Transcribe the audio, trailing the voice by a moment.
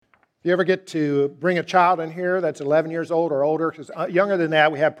If you ever get to bring a child in here that's 11 years old or older, because younger than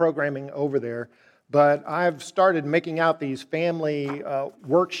that, we have programming over there. But I've started making out these family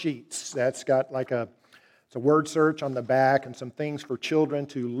worksheets that's got like it's a word search on the back and some things for children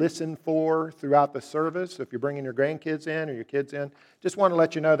to listen for throughout the service. So if you're bringing your grandkids in or your kids in, just want to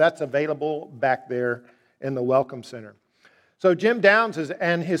let you know that's available back there in the Welcome Center. So Jim Downs is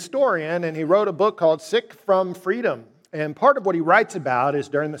an historian, and he wrote a book called Sick from Freedom. And part of what he writes about is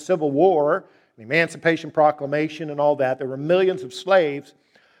during the Civil War, the Emancipation Proclamation and all that, there were millions of slaves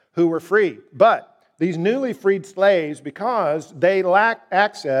who were free. But these newly freed slaves, because they lacked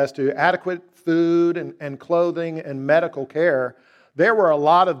access to adequate food and clothing and medical care, there were a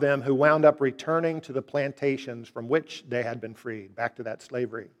lot of them who wound up returning to the plantations from which they had been freed, back to that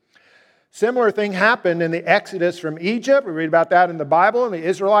slavery. Similar thing happened in the Exodus from Egypt. We read about that in the Bible, and the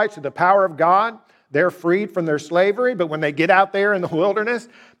Israelites, through the power of God, they're freed from their slavery, but when they get out there in the wilderness,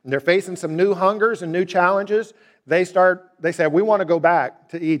 and they're facing some new hungers and new challenges, they say, we want to go back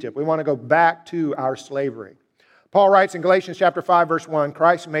to Egypt. We want to go back to our slavery. Paul writes in Galatians chapter 5, verse 1,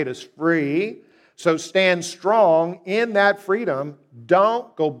 Christ made us free, so stand strong in that freedom.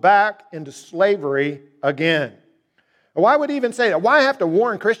 Don't go back into slavery again. Why would he even say that? Why have to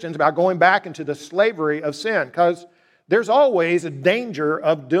warn Christians about going back into the slavery of sin? Because there's always a danger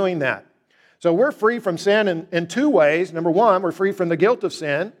of doing that. So we're free from sin in two ways. Number one, we're free from the guilt of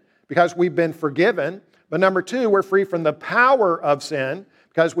sin because we've been forgiven. But number two, we're free from the power of sin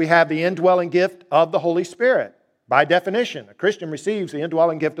because we have the indwelling gift of the Holy Spirit. By definition, a Christian receives the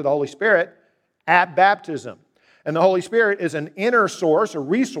indwelling gift of the Holy Spirit at baptism. And the Holy Spirit is an inner source, a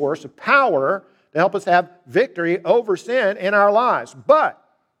resource of power to help us have victory over sin in our lives. But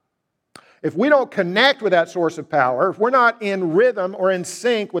if we don't connect with that source of power, if we're not in rhythm or in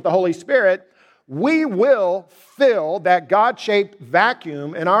sync with the Holy Spirit, we will fill that God-shaped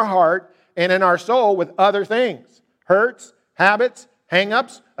vacuum in our heart and in our soul with other things. Hurts, habits,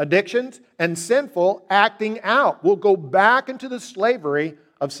 hang-ups, addictions, and sinful acting out. We'll go back into the slavery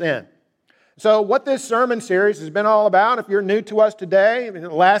of sin. So what this sermon series has been all about, if you're new to us today, in the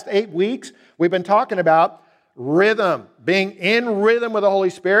last 8 weeks, we've been talking about rhythm, being in rhythm with the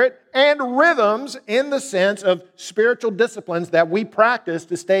Holy Spirit, and rhythms in the sense of spiritual disciplines that we practice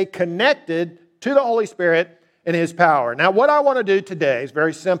to stay connected to the Holy Spirit and His power. Now, what I want to do today is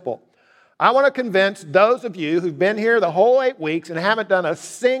very simple. I want to convince those of you who've been here the whole 8 weeks and haven't done a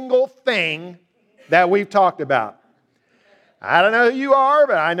single thing that we've talked about. I don't know who you are,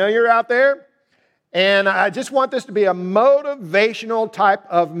 but I know you're out there. And I just want this to be a motivational type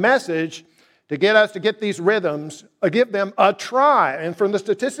of message to get us to get these rhythms, give them a try. And from the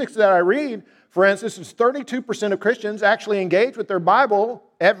statistics that I read, for instance, 32% of Christians actually engage with their Bible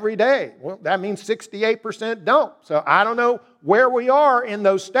every day. Well, that means 68% don't. So I don't know where we are in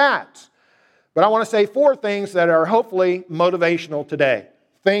those stats. But I want to say 4 things that are hopefully motivational today.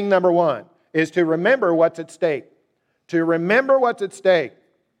 Thing number 1 is to remember what's at stake. To remember what's at stake.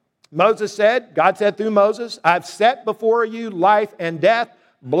 Moses said, God said through Moses, I've set before you life and death,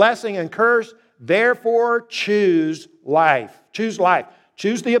 blessing and curse. Therefore, choose life. Choose life.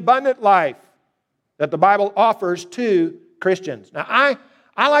 Choose the abundant life that the Bible offers to Christians. Now,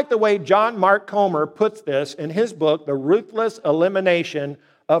 I like the way John Mark Comer puts this in his book, The Ruthless Elimination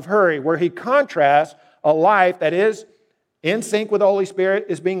of Hurry, where he contrasts a life that is in sync with the Holy Spirit,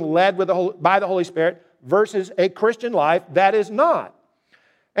 is being led by the Holy Spirit, versus a Christian life that is not.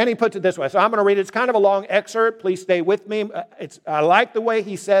 And he puts it this way. So I'm going to read it. It's kind of a long excerpt. Please stay with me. I like the way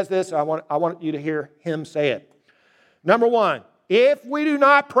he says this. I want you to hear him say it. Number 1, if we do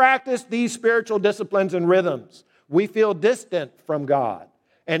not practice these spiritual disciplines and rhythms, we feel distant from God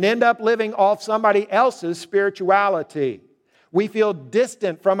and end up living off somebody else's spirituality. We feel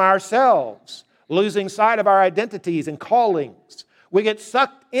distant from ourselves, losing sight of our identities and callings. We get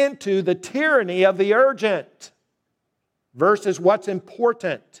sucked into the tyranny of the urgent versus what's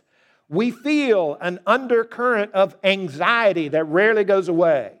important. We feel an undercurrent of anxiety that rarely goes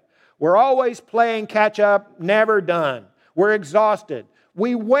away. We're always playing catch up, never done. We're exhausted.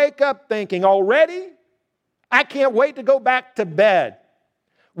 We wake up thinking, already? I can't wait to go back to bed.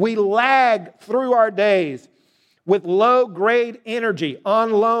 We lag through our days with low-grade energy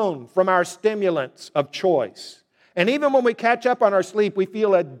on loan from our stimulants of choice. And even when we catch up on our sleep, we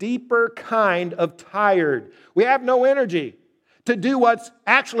feel a deeper kind of tired. We have no energy to do what's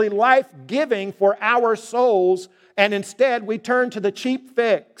actually life-giving for our souls, and instead we turn to the cheap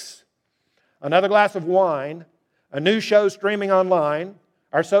fix. Another glass of wine, a new show streaming online,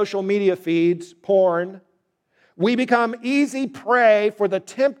 our social media feeds, porn. We become easy prey for the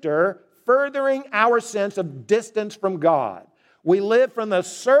tempter, furthering our sense of distance from God. We live from the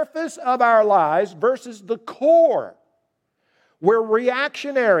surface of our lives versus the core. We're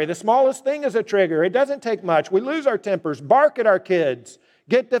reactionary. The smallest thing is a trigger. It doesn't take much. We lose our tempers, bark at our kids,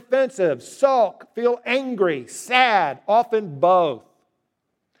 get defensive, sulk, feel angry, sad, often both.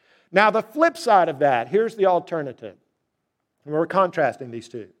 Now, the flip side of that, here's the alternative. We're contrasting these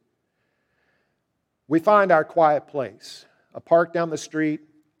two. We find our quiet place, a park down the street,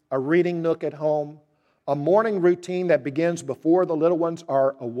 a reading nook at home, a morning routine that begins before the little ones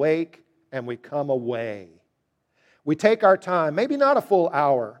are awake, and we come away. We take our time, maybe not a full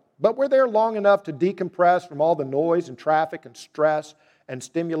hour, but we're there long enough to decompress from all the noise and traffic and stress and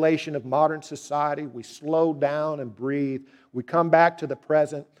stimulation of modern society. We slow down and breathe. We come back to the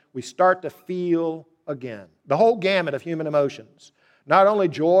present. We start to feel again. The whole gamut of human emotions. Not only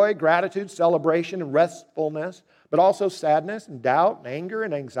joy, gratitude, celebration, and restfulness, but also sadness and doubt and anger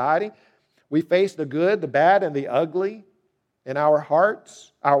and anxiety. We face the good, the bad, and the ugly in our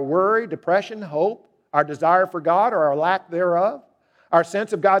hearts, our worry, depression, hope, our desire for God or our lack thereof, our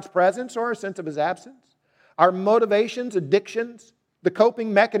sense of God's presence or our sense of His absence, our motivations, addictions, the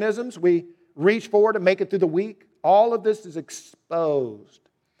coping mechanisms we reach for to make it through the week. All of this is exposed.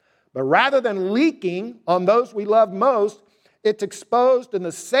 But rather than leaking on those we love most, it's exposed in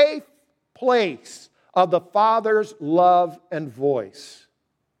the safe place of the Father's love and voice.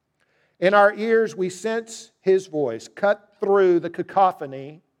 In our ears, we sense His voice cut through the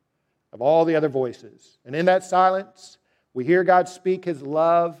cacophony of all the other voices. And in that silence, we hear God speak His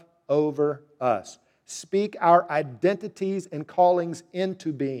love over us. Speak our identities and callings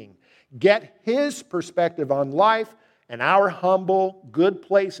into being. Get His perspective on life and our humble, good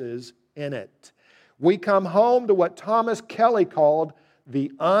places in it. We come home to what Thomas Kelly called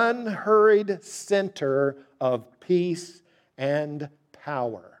the unhurried center of peace and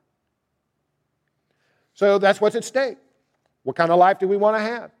power. So that's what's at stake. What kind of life do we want to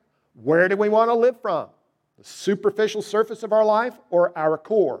have? Where do we want to live from? The superficial surface of our life or our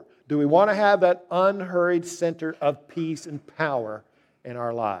core? Do we want to have that unhurried center of peace and power in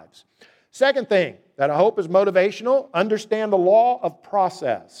our lives? Second thing that I hope is motivational, understand the law of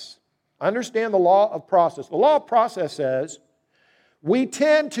process. Understand the law of process. The law of process says we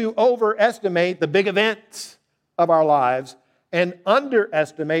tend to overestimate the big events of our lives and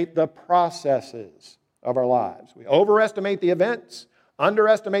underestimate the processes of our lives. We overestimate the events,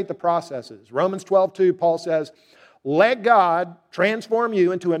 underestimate the processes. Romans 12:2, Paul says, let God transform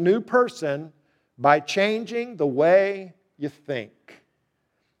you into a new person by changing the way you think.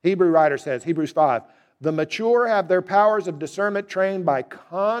 Hebrew writer says, Hebrews 5, the mature have their powers of discernment trained by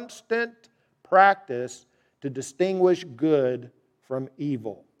constant practice to distinguish good from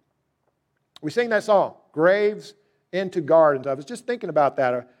evil. We sing that song, Graves into Gardens. I was just thinking about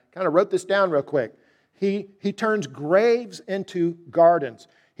that. I kind of wrote this down real quick. He turns graves into gardens.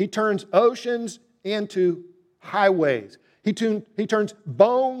 He turns oceans into highways. He turns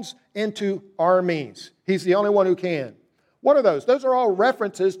bones into armies. He's the only one who can. What are those? Those are all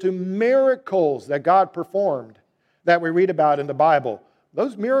references to miracles that God performed that we read about in the Bible.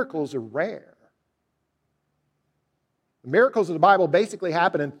 Those miracles are rare. The miracles of the Bible basically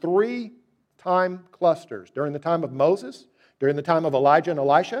happen in 3 time clusters. During the time of Moses, during the time of Elijah and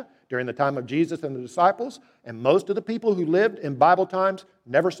Elisha, during the time of Jesus and the disciples, and most of the people who lived in Bible times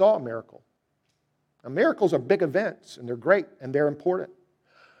never saw a miracle. Now, miracles are big events, and they're great, and they're important.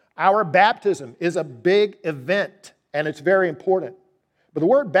 Our baptism is a big event, and it's very important. But the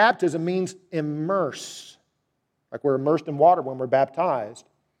word baptism means immerse, like we're immersed in water when we're baptized.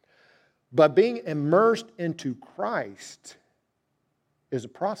 But being immersed into Christ is a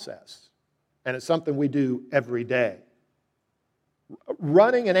process, and it's something we do every day.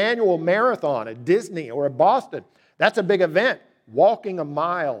 Running an annual marathon at Disney or at Boston, that's a big event. Walking a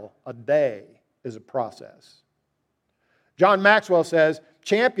mile a day is a process. John Maxwell says,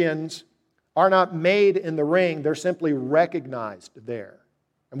 champions are not made in the ring, they're simply recognized there.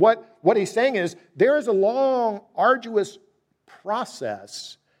 And what he's saying is, there is a long, arduous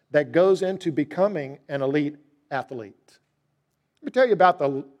process that goes into becoming an elite athlete. Let me tell you about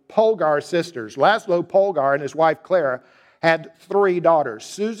the Polgar sisters. Laszlo Polgar and his wife Clara had 3 daughters,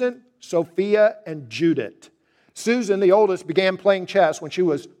 Susan, Sophia, and Judith. Susan, the oldest, began playing chess when she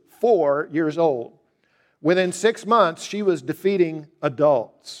was 4 years old. Within 6 months, she was defeating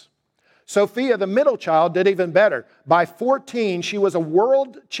adults. Sophia, the middle child, did even better. By 14, she was a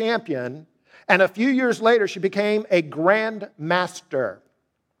world champion, and a few years later, she became a grand master.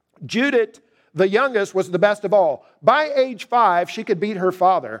 Judith, the youngest, was the best of all. By age 5, she could beat her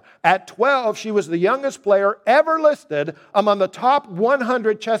father. At 12, she was the youngest player ever listed among the top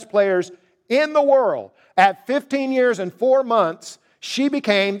 100 chess players in the world. At 15 years and 4 months, she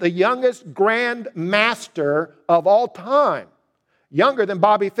became the youngest Grand Master of all time, younger than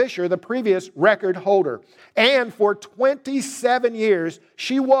Bobby Fischer, the previous record holder. And for 27 years,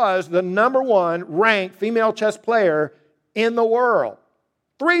 she was the number one ranked female chess player in the world.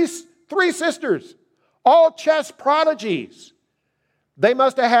 Three sisters, all chess prodigies. They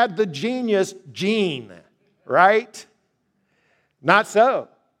must have had the genius gene, right? Not so.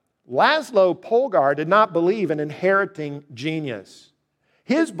 Laszlo Polgar did not believe in inheriting genius.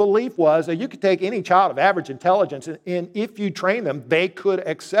 His belief was that you could take any child of average intelligence and if you train them, they could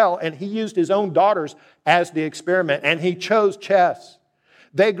excel. And he used his own daughters as the experiment, and he chose chess.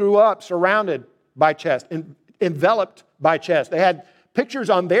 They grew up surrounded by chess, enveloped by chess. They had pictures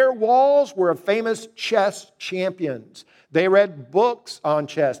on their walls were of famous chess champions. They read books on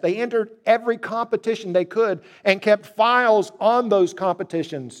chess. They entered every competition they could and kept files on those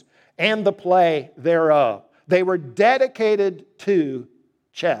competitions and the play thereof. They were dedicated to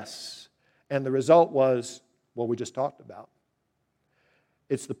chess. And the result was what we just talked about.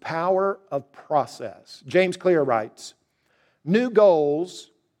 It's the power of process. James Clear writes, "New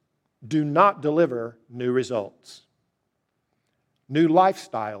goals do not deliver new results. New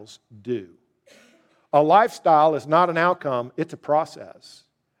lifestyles do. A lifestyle is not an outcome, it's a process.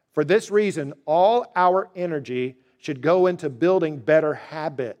 For this reason, all our energy should go into building better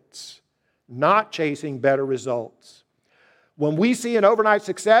habits, not chasing better results. When we see an overnight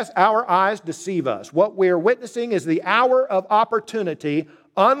success, our eyes deceive us. What we're witnessing is the hour of opportunity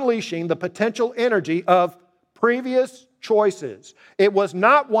unleashing the potential energy of previous choices. It was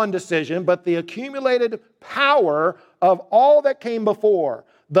not one decision, but the accumulated power of all that came before.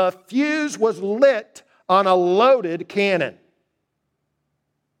 The fuse was lit on a loaded cannon."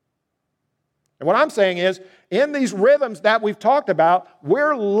 And what I'm saying is, in these rhythms that we've talked about,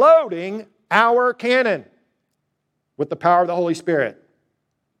 we're loading our cannon with the power of the Holy Spirit,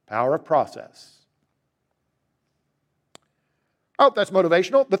 power of process. I hope that's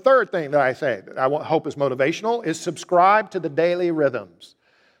motivational. The third thing that I say that I hope is motivational is subscribe to the daily rhythms.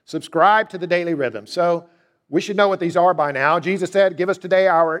 Subscribe to the daily rhythms. So we should know what these are by now. Jesus said, "Give us today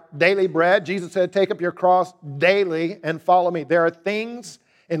our daily bread." Jesus said, "Take up your cross daily and follow me." There are things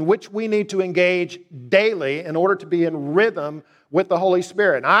in which we need to engage daily in order to be in rhythm with the Holy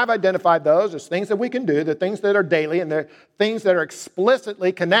Spirit. And I've identified those as things that we can do, the things that are daily, and they're things that are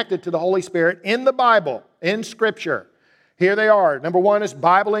explicitly connected to the Holy Spirit in the Bible, in Scripture. Here they are. Number one is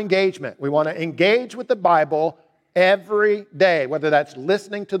Bible engagement. We want to engage with the Bible every day, whether that's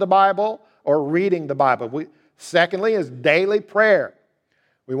listening to the Bible or reading the Bible. Secondly is daily prayer.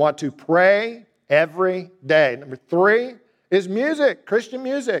 We want to pray every day. Number three is music, Christian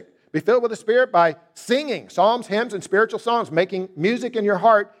music. Be filled with the Spirit by singing psalms, hymns, and spiritual songs, making music in your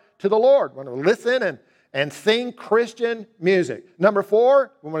heart to the Lord. We want to listen and sing Christian music. Number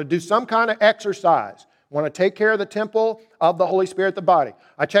four, we want to do some kind of exercise. We want to take care of the temple of the Holy Spirit, the body.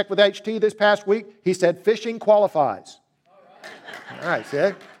 I checked with HT this past week. He said fishing qualifies. All right,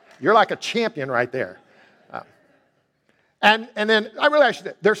 see? You're like a champion right there. And then I realized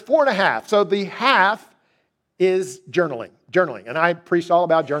that there's 4.5. So the half is journaling. And I preached all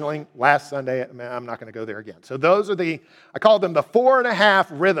about journaling last Sunday. I'm not going to go there again. So those are I call them the 4.5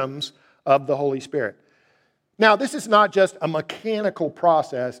 rhythms of the Holy Spirit. Now, this is not just a mechanical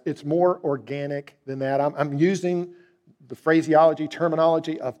process. It's more organic than that. I'm using the phraseology,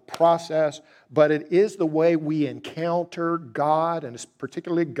 terminology of process, but it is the way we encounter God, and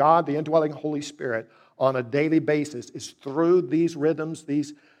particularly God, the indwelling Holy Spirit, on a daily basis, is through these rhythms,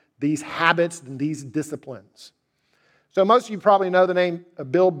 these habits, and these disciplines. So most of you probably know the name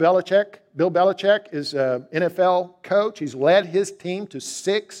Bill Belichick. Bill Belichick is an NFL coach. He's led his team to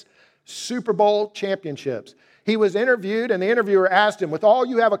 6 Super Bowl championships. He was interviewed, and the interviewer asked him, "With all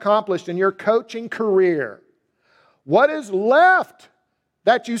you have accomplished in your coaching career, what is left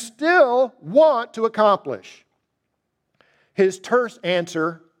that you still want to accomplish?" His terse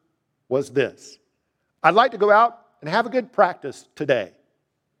answer was this: "I'd like to go out and have a good practice today.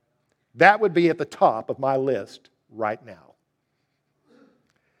 That would be at the top of my list right now."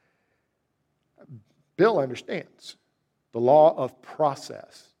 Bill understands the law of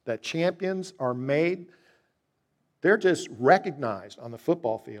process, that champions are made. They're just recognized on the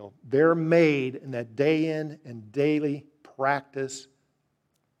football field. They're made in that day in and daily practice.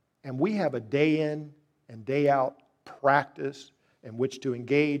 And we have a day in and day out practice in which to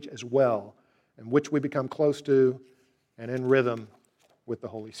engage as well, in which we become close to and in rhythm with the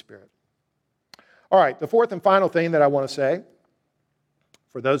Holy Spirit. All right, the fourth and final thing that I want to say,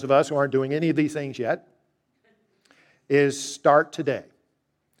 for those of us who aren't doing any of these things yet, is start today.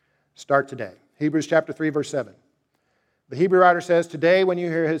 Start today. Hebrews chapter 3, verse 7. The Hebrew writer says, today when you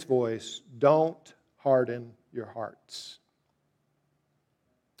hear his voice, don't harden your hearts.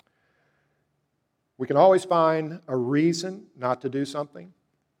 We can always find a reason not to do something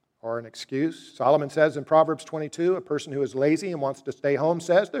or an excuse. Solomon says in Proverbs 22, a person who is lazy and wants to stay home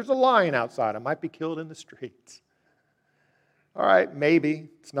says, there's a lion outside. I might be killed in the streets. All right, maybe.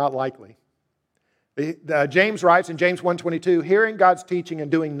 It's not likely. James writes in James 1:22, hearing God's teaching and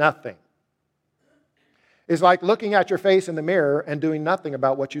doing nothing is like looking at your face in the mirror and doing nothing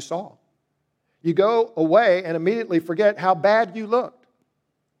about what you saw. You go away and immediately forget how bad you looked.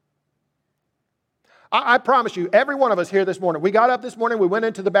 I promise you, every one of us here this morning, we got up this morning, we went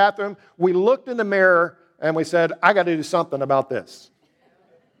into the bathroom, we looked in the mirror, and we said, I got to do something about this.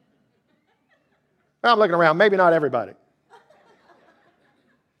 I'm looking around, maybe not everybody.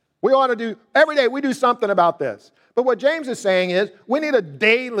 We ought to do, every day we do something about this. But what James is saying is, we need a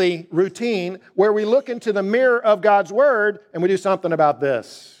daily routine where we look into the mirror of God's Word and we do something about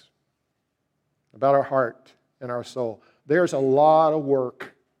this, about our heart and our soul. There's a lot of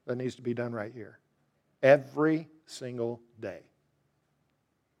work that needs to be done right here. Every single day.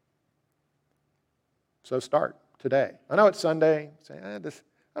 So start today. I know it's Sunday. Say, I don't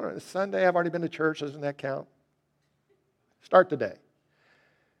know, it's Sunday. I've already been to church. Doesn't that count? Start today.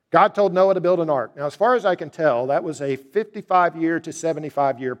 God told Noah to build an ark. Now, as far as I can tell, that was a 55-year to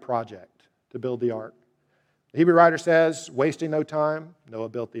 75-year project to build the ark. The Hebrew writer says, wasting no time, Noah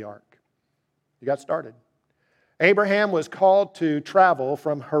built the ark. He got started. Abraham was called to travel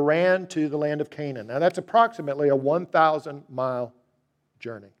from Haran to the land of Canaan. Now, that's approximately a 1,000-mile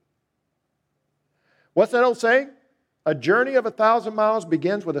journey. What's that old saying? A journey of 1,000 miles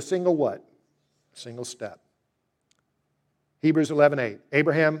begins with a single what? A single step. Hebrews 11:8.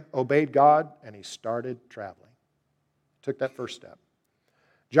 Abraham obeyed God, and he started traveling. Took that first step.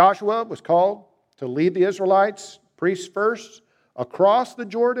 Joshua was called to lead the Israelites, priests first, across the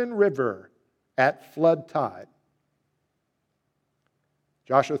Jordan River at flood tide.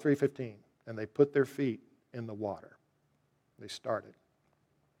 Joshua 3:15, and they put their feet in the water. They started.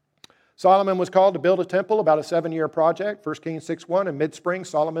 Solomon was called to build a temple, about a 7-year project. 1 Kings 6:1, in mid-spring,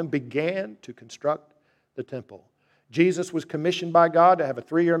 Solomon began to construct the temple. Jesus was commissioned by God to have a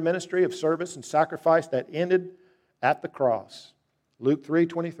 3-year ministry of service and sacrifice that ended at the cross. Luke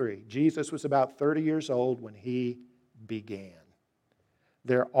 3:23, Jesus was about 30 years old when he began.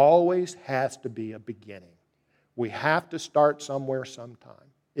 There always has to be a beginning. We have to start somewhere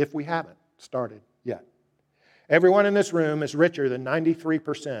sometime, if we haven't started yet. Everyone in this room is richer than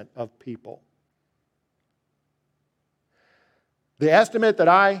 93% of people. The estimate that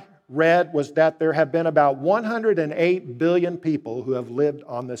I read was that there have been about 108 billion people who have lived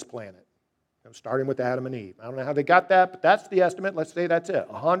on this planet, starting with Adam and Eve. I don't know how they got that, but that's the estimate. Let's say that's it.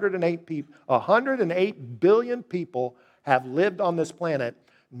 108 billion people have lived on this planet.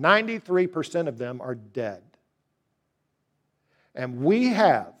 93% of them are dead. And we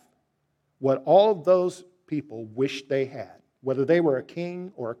have what all of those people wish they had, whether they were a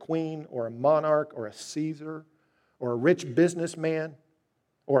king or a queen or a monarch or a Caesar or a rich businessman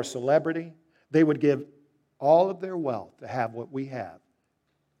or a celebrity. They would give all of their wealth to have what we have.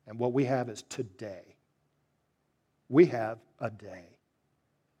 And what we have is today. We have a day.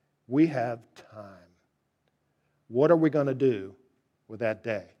 We have time. What are we going to do with that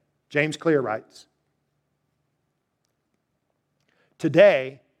day? James Clear writes,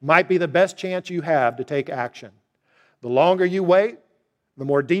 today might be the best chance you have to take action. The longer you wait, the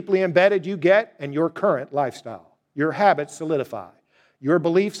more deeply embedded you get in your current lifestyle. Your habits solidify. Your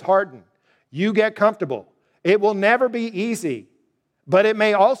beliefs harden. You get comfortable. It will never be easy, but it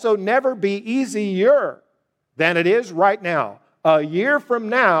may also never be easier than it is right now. A year from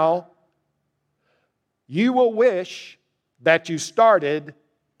now, you will wish that you started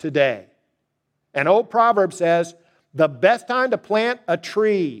today. An old proverb says, the best time to plant a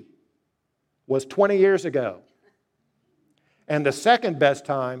tree was 20 years ago. And the second best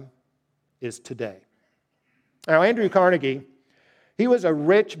time is today. Now, Andrew Carnegie, he was a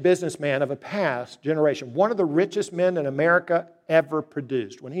rich businessman of a past generation, one of the richest men in America ever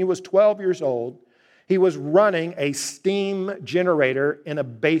produced. When he was 12 years old, he was running a steam generator in a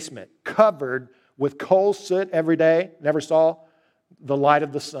basement covered with coal soot every day, never saw the light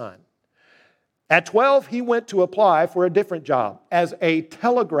of the sun. At 12, he went to apply for a different job as a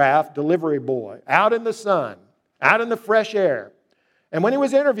telegraph delivery boy, out in the sun, out in the fresh air. And when he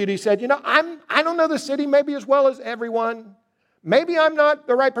was interviewed, he said, I don't know the city maybe as well as everyone. Maybe I'm not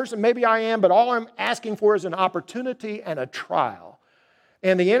the right person, maybe I am, but all I'm asking for is an opportunity and a trial.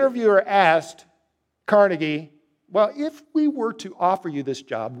 And the interviewer asked Carnegie, well, if we were to offer you this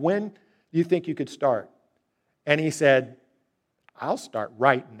job, when do you think you could start? And he said, I'll start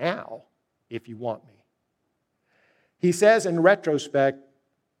right now if you want me. He says in retrospect,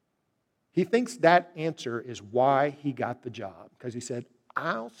 he thinks that answer is why he got the job. Because he said,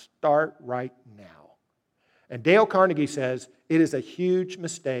 I'll start right now. And Dale Carnegie says, it is a huge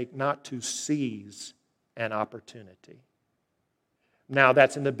mistake not to seize an opportunity. Now,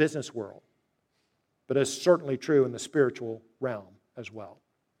 that's in the business world, but it's certainly true in the spiritual realm as well.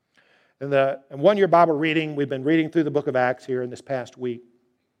 In one-year Bible reading, we've been reading through the book of Acts here in this past week.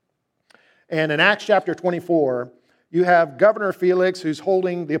 And in Acts chapter 24, you have Governor Felix who's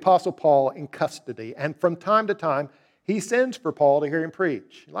holding the Apostle Paul in custody. And from time to time, he sends for Paul to hear him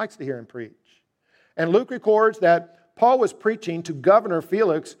preach. He likes to hear him preach. And Luke records that Paul was preaching to Governor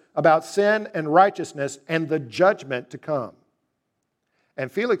Felix about sin and righteousness and the judgment to come.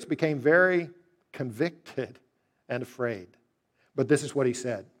 And Felix became very convicted and afraid. But this is what he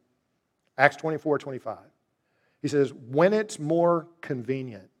said. Acts 24:25. He says, when it's more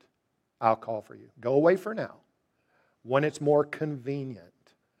convenient, I'll call for you. Go away for now. When it's more convenient,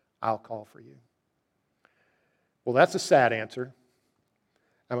 I'll call for you. Well, that's a sad answer.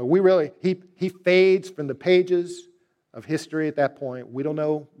 I mean, he fades from the pages of history at that point. We don't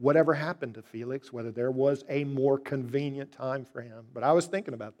know whatever happened to Felix, whether there was a more convenient time for him. But I was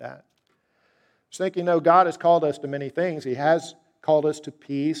thinking about that. I was thinking, God has called us to many things. He has called us to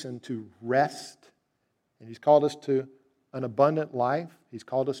peace and to rest. And He's called us to an abundant life. He's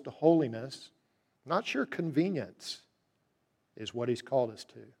called us to holiness. I'm not sure convenience is what He's called us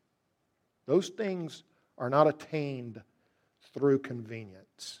to. Those things are not attained through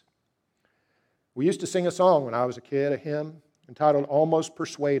convenience. We used to sing a song when I was a kid, a hymn entitled Almost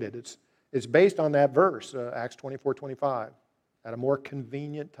Persuaded. It's based on that verse, Acts 24:25. At a more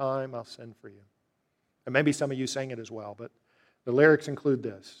convenient time, I'll send for you. And maybe some of you sang it as well, but the lyrics include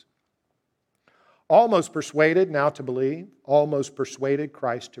this. Almost persuaded now to believe, almost persuaded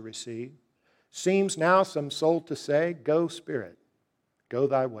Christ to receive. Seems now some soul to say, go Spirit, go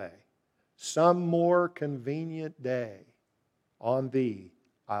thy way. Some more convenient day, on thee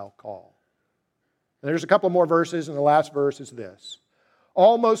I'll call. And there's a couple more verses, and the last verse is this.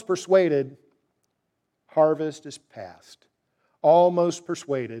 Almost persuaded, harvest is past. Almost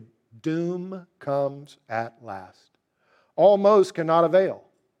persuaded, doom comes at last. Almost cannot avail.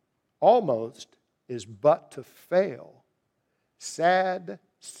 Almost is but to fail. Sad,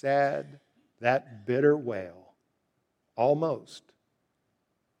 sad, that bitter wail. Almost,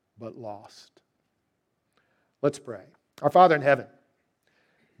 but lost. Let's pray. Our Father in heaven,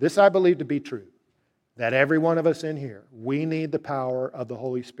 this I believe to be true, that every one of us in here, we need the power of the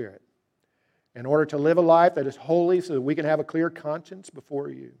Holy Spirit in order to live a life that is holy so that we can have a clear conscience before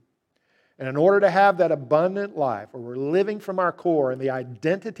you. And in order to have that abundant life where we're living from our core and the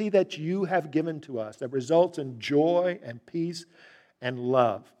identity that you have given to us that results in joy and peace and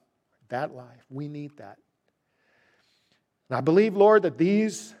love, that life, we need that. And I believe, Lord, that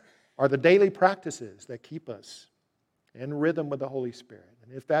these are the daily practices that keep us in rhythm with the Holy Spirit.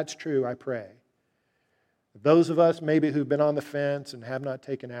 And if that's true, I pray that those of us maybe who've been on the fence and have not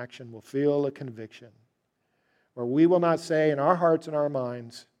taken action will feel a conviction where we will not say in our hearts and our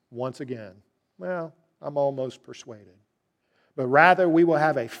minds once again, well, I'm almost persuaded. But rather we will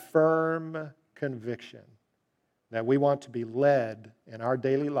have a firm conviction that we want to be led in our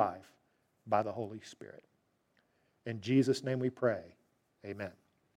daily life by the Holy Spirit. In Jesus' name we pray. Amen.